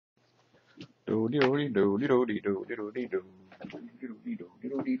Alright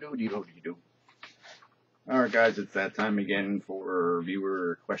guys, it's that time again for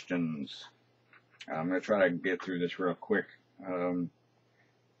viewer questions. I'm going to try to get through this real quick so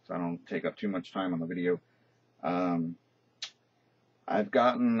I don't take up too much time on the video. I've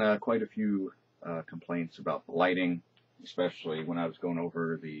gotten quite a few complaints about the lighting, especially when I was going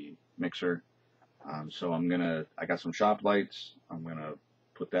over the mixer. So I got some shop lights. I'm going to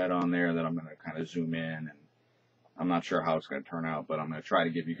put that on there, then I'm going to kind of zoom in, and I'm not sure how it's going to turn out, but I'm going to try to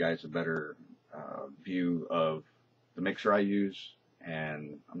give you guys a better view of the mixer I use,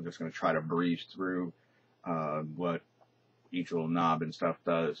 and I'm just going to try to breeze through what each little knob and stuff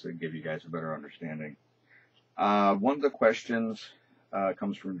does to give you guys a better understanding. One of the questions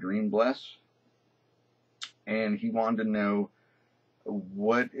comes from Dream Bless, and he wanted to know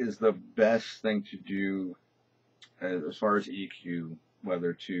what is the best thing to do as far as EQ,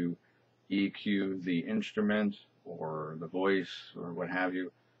 whether to EQ the instrument or the voice or what have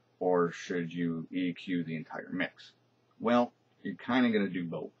you, or should you EQ the entire mix? Well, you're kind of going to do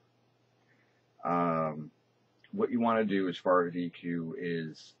both. What you want to do as far as EQ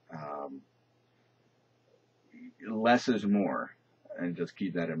is less is more, and just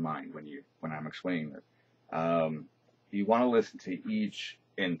keep that in mind when I'm explaining this. You want to listen to each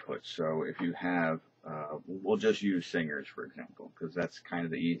input. So if you have, we'll just use singers for example, because that's kind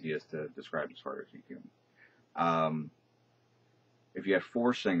of the easiest to describe as far as EQ. If you have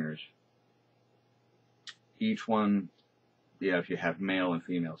 4 singers, each one, if you have male and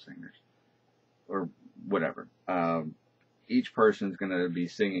female singers, or whatever, each person's going to be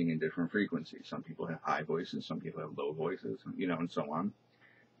singing in different frequencies. Some people have high voices, some people have low voices, and so on.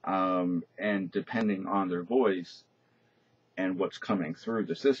 And depending on their voice and what's coming through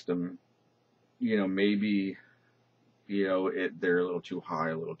the system, maybe, they're a little too high,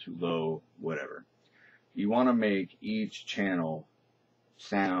 a little too low, whatever. You want to make each channel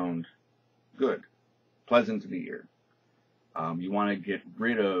sound good, pleasant to the ear. You want to get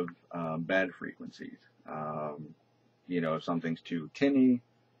rid of bad frequencies. If something's too tinny,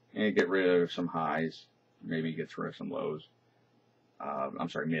 and get rid of some highs, maybe get rid of some lows.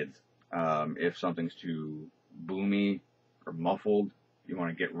 Mids. If something's too boomy or muffled, you want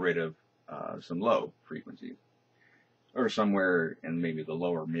to get rid of some low frequencies, or somewhere in maybe the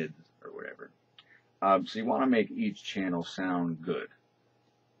lower mids or whatever. So you want to make each channel sound good.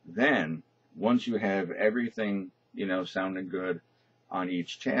 Then, once you have everything, sounding good on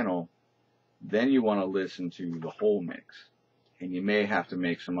each channel, then you want to listen to the whole mix. And you may have to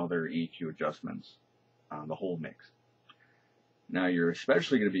make some other EQ adjustments on the whole mix. Now, you're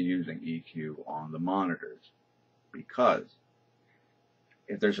especially going to be using EQ on the monitors, because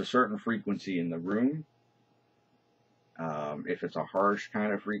if there's a certain frequency in the room, if it's a harsh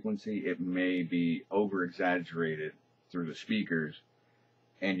kind of frequency, it may be over-exaggerated through the speakers,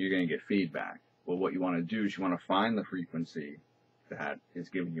 and you're going to get feedback. Well, what you want to do is you want to find the frequency that is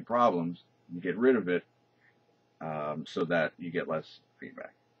giving you problems and get rid of it, so that you get less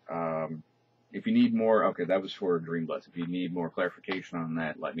feedback. If you need more, okay, that was for Dream Bless. If you need more clarification on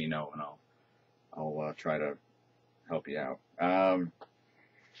that, let me know, and I'll try to help you out.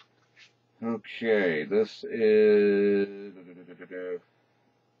 Okay, this is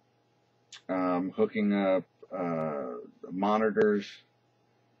hooking up monitors.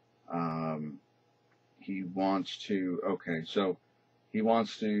 He wants to, okay, so he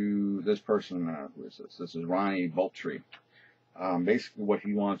wants to, this person, who is this? This is Ronnie Boltry. Basically what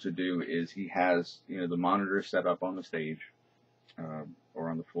he wants to do is he has, the monitor set up on the stage, or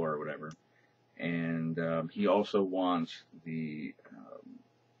on the floor or whatever. And he also wants the,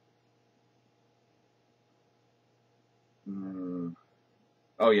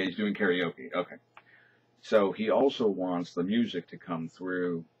 he's doing karaoke. Okay. So he also wants the music to come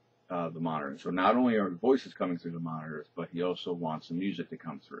through the monitor. So not only are voices coming through the monitors, but he also wants the music to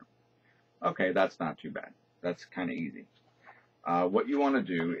come through. Okay, that's not too bad. That's kind of easy. What you want to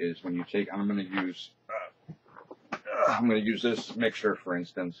do is when you take, I'm going to use this mixer, for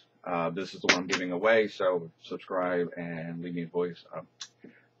instance. This is the one I'm giving away, so subscribe and leave me a voicemail.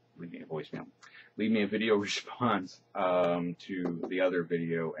 Leave me a video response to the other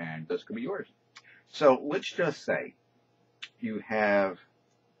video, and this could be yours. So let's just say you have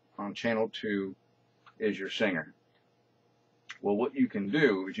on channel 2 is your singer. Well, what you can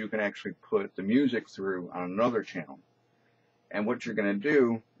do is you can actually put the music through on another channel. And what you're going to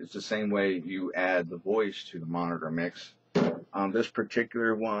do is the same way you add the voice to the monitor mix. On this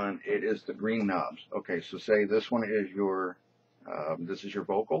particular one, it is the green knobs. Okay, so say this one is your, this is your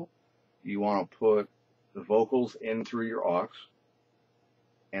vocal. You want to put the vocals in through your aux.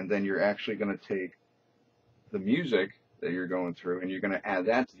 and then you're actually going to take the music that you're going through and you're going to add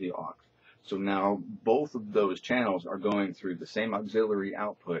that to the aux. So now both of those channels are going through the same auxiliary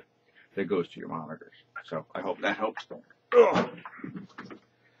output that goes to your monitors. So I hope that helps. Ugh.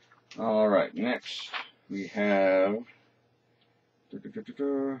 All right, next we have.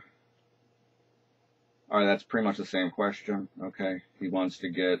 All right, that's pretty much the same question. Okay, he wants to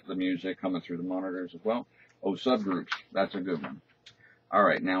get the music coming through the monitors as well. Oh, subgroups, that's a good one. All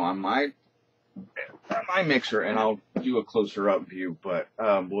right, now on my mixer, and I'll do a closer up view, but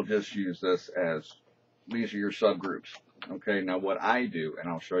we'll just use this as these are your subgroups. Okay, now what I do, and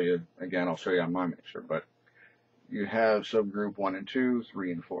I'll show you again, I'll show you on my mixer, but you have subgroup 1 and 2,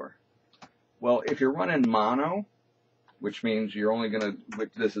 3 and 4. Well, if you're running mono, which means you're only going to,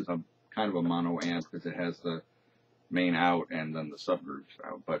 this is a kind of a mono amp because it has the main out and then the subgroups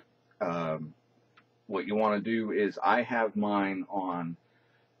out, but what you want to do is I have mine on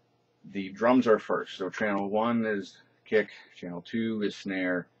the drums are first. So channel 1 is kick, channel 2 is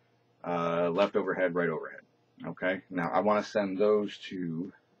snare, left overhead, right overhead. Okay, now I want to send those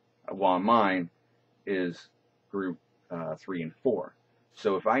to, well, mine is group 3 and 4.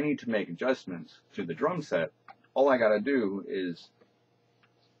 So if I need to make adjustments to the drum set, all I got to do is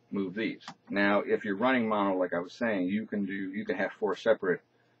move these. Now, if you're running mono, like I was saying, you can have 4 separate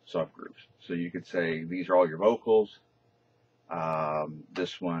subgroups. So you could say these are all your vocals.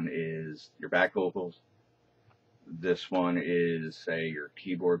 This one is your back vocals. This one is, say, your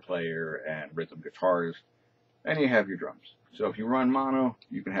keyboard player and rhythm guitars. And you have your drums. So if you run mono,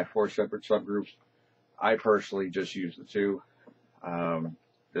 you can have 4 separate subgroups. I personally just use the 2.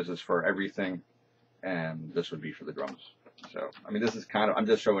 This is for everything, and this would be for the drums. So, I mean, this is kind of, I'm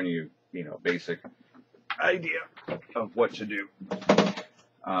just showing you, you know, basic idea of what to do.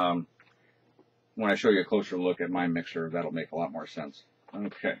 When I show you a closer look at my mixer, that'll make a lot more sense.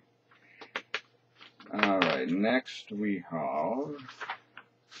 Okay. All right, next we have,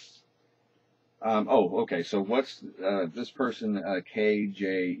 okay, so what's, this person,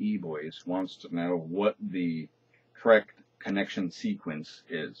 KJE Boys, wants to know what the correct connection sequence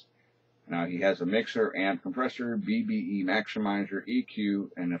is. Now he has a mixer, amp, compressor, BBE maximizer,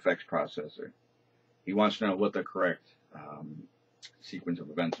 EQ, and effects processor. He wants to know what the correct sequence of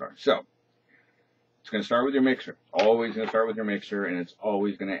events are. So it's going to start with your mixer. Always going to start with your mixer, and it's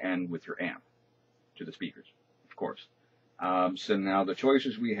always going to end with your amp to the speakers, of course. So now the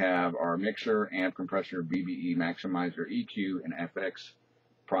choices we have are mixer, amp, compressor, BBE maximizer, EQ, and FX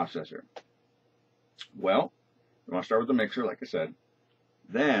processor. Well, you want to start with the mixer, like I said.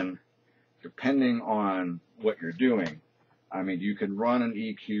 Then, depending on what you're doing, I mean, you can run an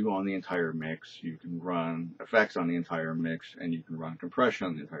EQ on the entire mix, you can run effects on the entire mix, and you can run compression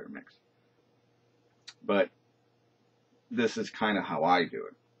on the entire mix. But this is kind of how I do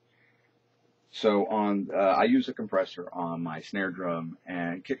it. So on, I use a compressor on my snare drum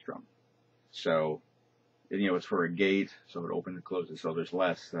and kick drum. So, you know, it's for a gate, so it opens and closes, so there's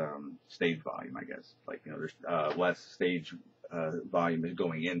less stage volume, I guess. Like, you know, there's less stage volume is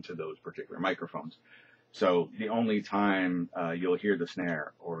going into those particular microphones. So the only time you'll hear the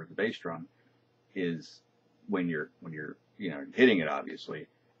snare or the bass drum is when you're you know, hitting it, obviously,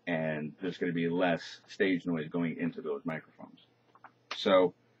 and there's going to be less stage noise going into those microphones.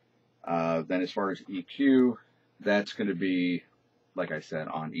 So then as far as EQ, that's going to be, like I said,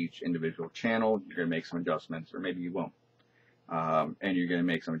 on each individual channel. You're going to make some adjustments, or maybe you won't. And you're going to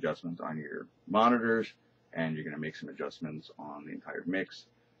make some adjustments on your monitors, and you're going to make some adjustments on the entire mix.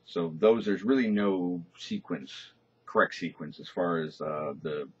 So those, there's really no sequence, correct sequence, as far as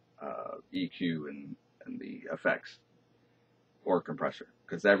the EQ and the effects or compressor,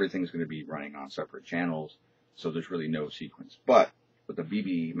 because everything's going to be running on separate channels, so there's really no sequence. But with the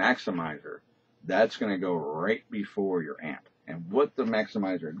BBE maximizer, that's going to go right before your amp. And what the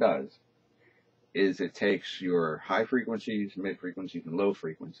maximizer does is it takes your high frequencies, mid frequencies, and low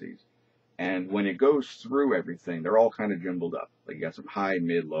frequencies, and when it goes through everything, they're all kind of jumbled up. Like you got some high,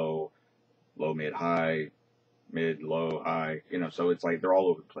 mid, low, low, mid, high, mid, low, high, you know, so it's like they're all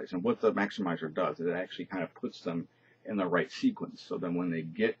over the place. And what the maximizer does is it actually kind of puts them in the right sequence. So then when they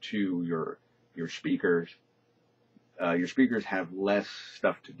get to your speakers have less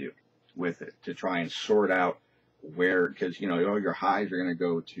stuff to do with it to try and sort out where, because, you know, your highs are going to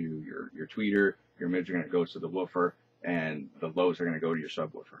go to your tweeter, your mids are going to go to the woofer, and the lows are going to go to your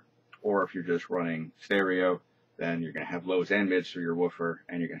subwoofer. Or if you're just running stereo, then you're going to have lows and mids through your woofer,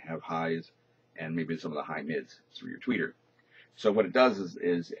 and you're going to have highs and maybe some of the high mids through your tweeter. So what it does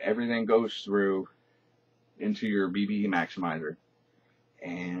is everything goes through into your BBE maximizer,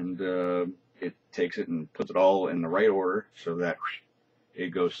 and it takes it and puts it all in the right order so that it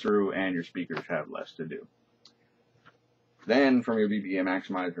goes through and your speakers have less to do. Then from your dBA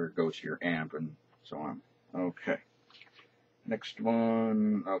maximizer, it goes to your amp and so on. Okay. Next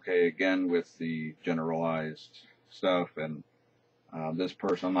one. Okay, again with the generalized stuff, and this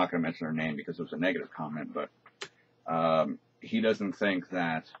person, I'm not going to mention their name because it was a negative comment, but he doesn't think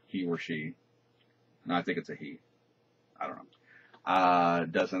that he or she, no, I think it's a he, I don't know,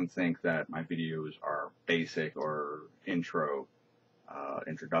 doesn't think that my videos are basic or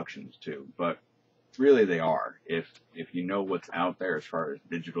introductions to, but really they are. If you know what's out there as far as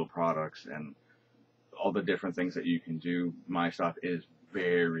digital products and all the different things that you can do, my stuff is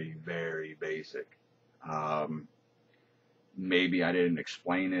very, very basic. Maybe I didn't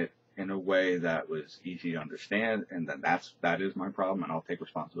explain it in a way that was easy to understand, and then that is my problem, and I'll take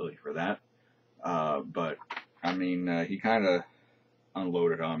responsibility for that. But I mean, he kind of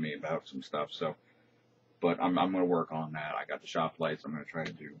unloaded on me about some stuff, so. But I'm going to work on that. I got the shop lights. I'm going to try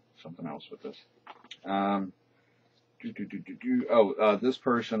to do something else with this. This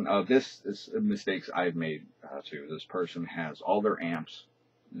person, this is mistakes I've made too. This person has all their amps.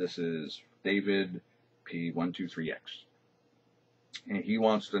 This is David P123X. And he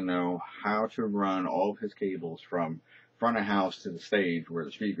wants to know how to run all of his cables from front of house to the stage where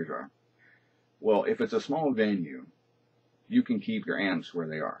the speakers are. Well, if it's a small venue, you can keep your amps where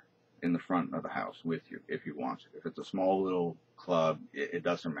they are, in the front of the house with you if you want to. If it's a small little club, it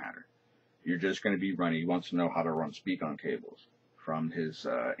doesn't matter. You're just going to be running. He wants to know how to run speak-on cables from his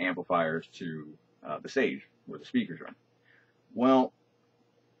amplifiers to the stage where the speakers are. Well,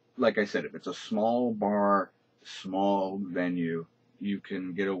 like I said, if it's a small bar, small venue, you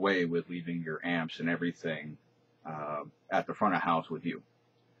can get away with leaving your amps and everything at the front of house with you.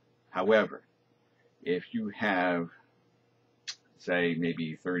 However, if you have, say,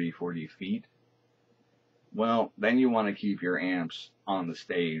 maybe 30, 40 feet, well, then you want to keep your amps on the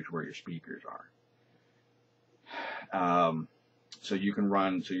stage where your speakers are. So you can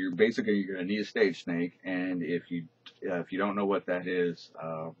run, so you're going to need a stage snake, and if you don't know what that is,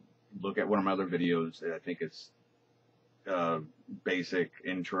 look at one of my other videos. I think it's basic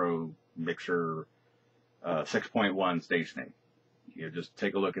intro mixer 6.1 stage snake. You just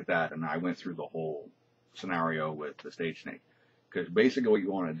take a look at that, and I went through the whole scenario with the stage snake. Because basically what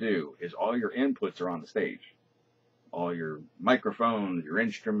you want to do is all your inputs are on the stage. All your microphones, your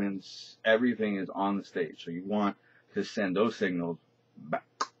instruments, everything is on the stage. So you want to send those signals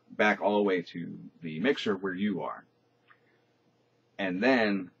back all the way to the mixer where you are. And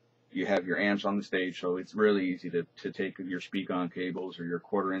then you have your amps on the stage, so it's really easy to take your speak-on cables or your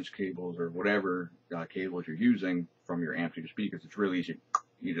 1/4-inch cables or whatever cables you're using from your amp to your speakers. It's really easy.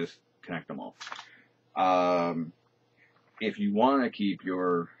 You just connect them all. If you want to keep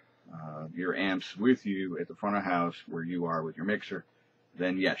your amps with you at the front of house where you are with your mixer,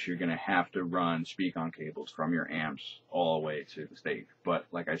 then yes, you're going to have to run speak-on cables from your amps all the way to the stage. But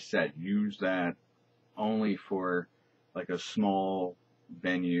like I said, use that only for like a small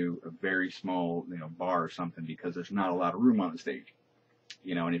venue, a very small, bar or something, because there's not a lot of room on the stage.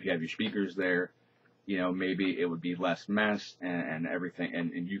 And if you have your speakers there, maybe it would be less mess and everything,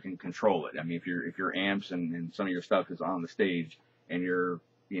 and you can control it. I mean, if your amps and some of your stuff is on the stage and you're,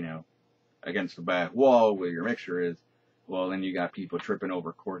 against the back wall where your mixer is, well, then you got people tripping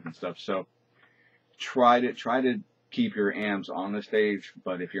over cords and stuff. So try to keep your amps on the stage,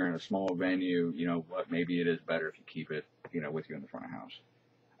 but if you're in a small venue, maybe it is better if you keep it, with you in the front of house.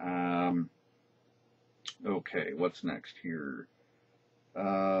 Okay, what's next here?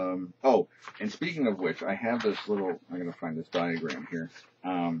 And speaking of which, I have this little, I'm going to find this diagram here.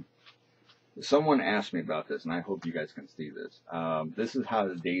 Someone asked me about this, and I hope you guys can see this. This is how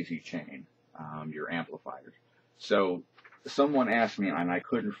to daisy chain your amplifiers. So someone asked me, and I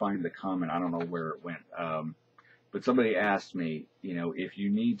couldn't find the comment, I don't know where it went, but somebody asked me, if you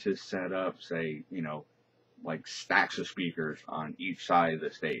need to set up, say, like stacks of speakers on each side of the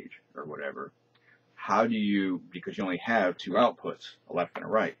stage or whatever, how do you, because you only have two outputs, a left and a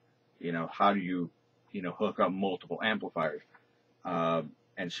right, how do you, hook up multiple amplifiers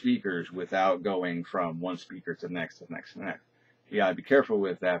and speakers without going from one speaker to the next, to the next, to the next? You gotta be careful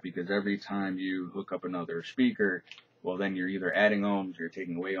with that, because every time you hook up another speaker, well, then you're either adding ohms or you're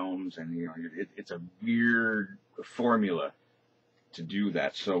taking away ohms, and it's a weird formula to do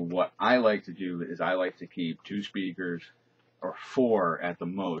that. So what I like to do is I like to keep 2 speakers or 4 at the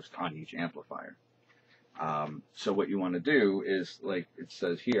most on each amplifier. So what you want to do is, like it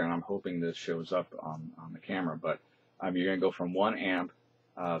says here, and I'm hoping this shows up on the camera, but you're going to go from 1 amp,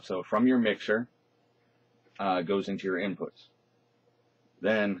 so from your mixer, goes into your inputs.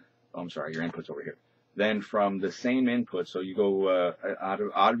 Then, your input's over here. Then from the same input, so you go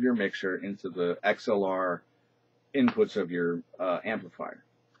out of your mixer into the XLR inputs of your amplifier.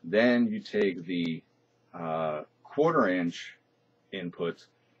 Then you take the 1/4 inch inputs,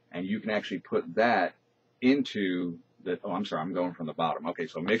 and you can actually put that into the, oh, I'm sorry, I'm going from the bottom. Okay,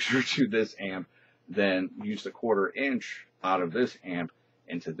 so mixer to this amp, then use the 1/4 inch out of this amp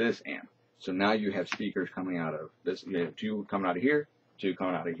into this amp. So now you have speakers coming out of this, you have 2 coming out of here, 2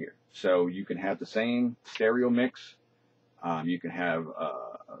 coming out of here. So you can have the same stereo mix, you can have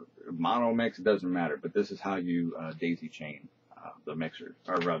mono mix, it doesn't matter, but this is how you daisy chain the mixer,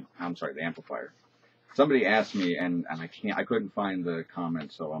 or I'm sorry, the amplifier. Somebody asked me, and I couldn't find the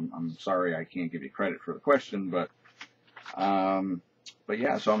comment, so I'm sorry I can't give you credit for the question, but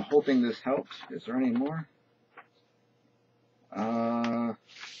yeah, so I'm hoping this helps. Is there any more?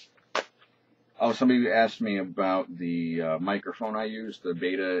 Oh, somebody asked me about the microphone I used, the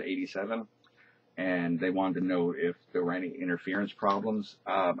Beta 87, and they wanted to know if there were any interference problems.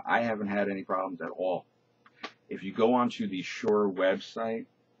 I haven't had any problems at all. If you go onto the Shure website,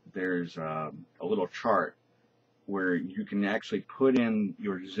 there's a little chart where you can actually put in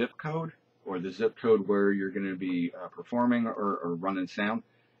your zip code, or the zip code where you're going to be performing or running sound,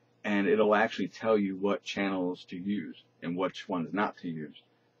 and it'll actually tell you what channels to use and which ones not to use.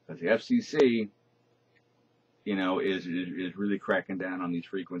 Because the FCC, you know, is really cracking down on these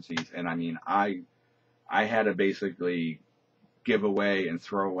frequencies, and I mean, I had to basically give away and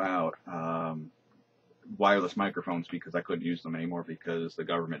throw out wireless microphones because I couldn't use them anymore because the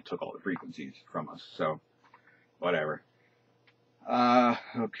government took all the frequencies from us. So, whatever.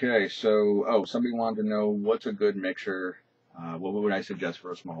 Okay, so, oh, somebody wanted to know what's a good mixer. What would I suggest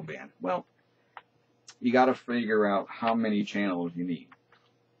for a small band? Well, you got to figure out how many channels you need.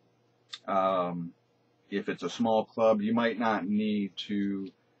 If it's a small club, you might not need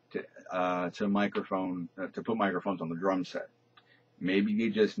to put microphones on the drum set. Maybe you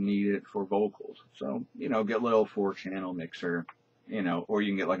just need it for vocals. So, you know, get a little 4-channel mixer, you know, or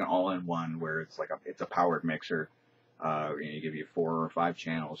you can get like an all-in-one where it's like a powered mixer. You give you 4 or 5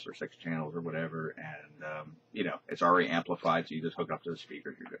 channels or 6 channels or whatever, and you know, it's already amplified, so you just hook it up to the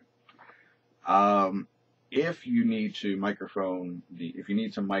speakers, you're good. If you need to if you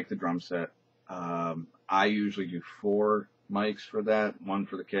need to mic the drum set, I usually do 4 mics for that. 1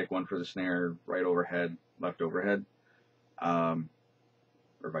 for the kick, 1 for the snare, right overhead, left overhead,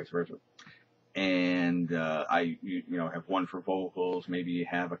 or vice versa. And I have 1 for vocals, maybe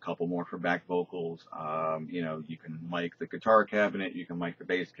have a couple more for back vocals. You know, you can mic the guitar cabinet, you can mic the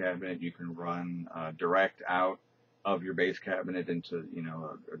bass cabinet, you can run direct out of your bass cabinet into, you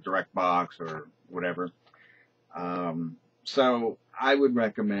know, a direct box or whatever. So I would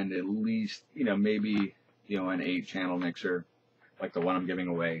recommend at least, you know, maybe, you know, an 8-channel mixer like the one I'm giving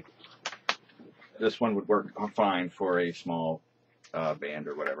away. This one would work fine for a small band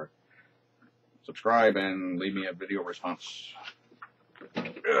or whatever. Subscribe and leave me a video response.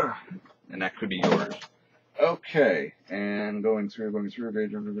 And that could be yours. Okay, and going through.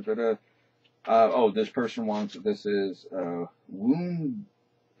 Oh, this person wants, this is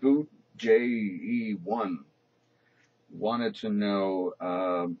Woonboot JE1. Wanted to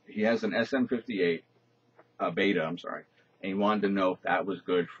know, he has an SM58, Beta, I'm sorry, and he wanted to know if that was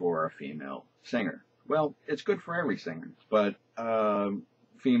good for a female singer. Well, it's good for every singer, but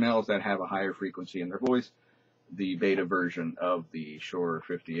females that have a higher frequency in their voice, the Beta version of the Shure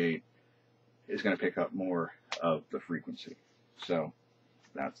 58 is going to pick up more of the frequency. So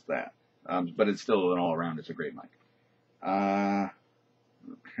that's that. But it's still an all-around, it's a great mic. Okay.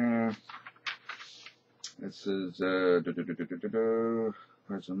 This is where's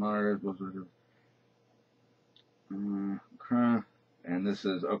the Mars? Okay. And this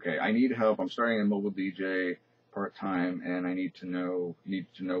is, okay, I need help. I'm starting a mobile DJ part-time, and I need to know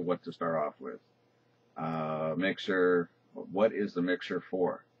what to start off with. Mixer. What is the mixer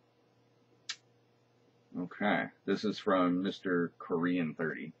for? Okay, this is from Mr. Korean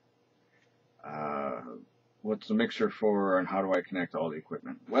 30. What's the mixer for, and how do I connect all the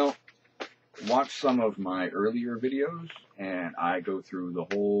equipment? Well, watch some of my earlier videos, and I go through the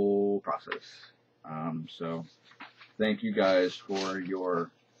whole process. So thank you guys for your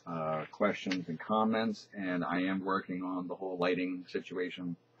questions and comments, and I am working on the whole lighting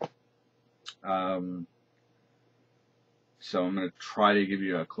situation. So I'm going to try to give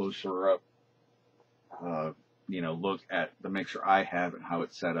you a closer up, look at the mixer I have and how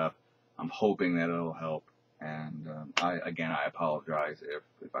it's set up. I'm hoping that it'll help. And I apologize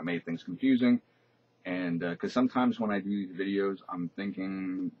if I made things confusing. And because sometimes when I do these videos, I'm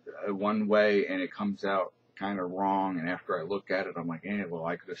thinking one way and it comes out kind of wrong. And after I look at it, I'm like, well,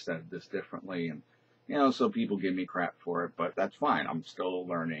 I could have said this differently. And You know, so people give me crap for it, but that's fine. I'm still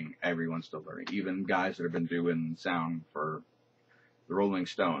learning. Everyone's still learning. Even guys that have been doing sound for the Rolling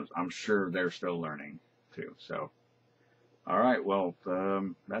Stones, I'm sure they're still learning too. So, all right, well,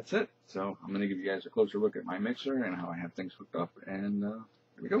 that's it. So I'm going to give you guys a closer look at my mixer and how I have things hooked up, and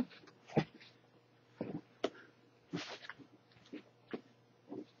here we go.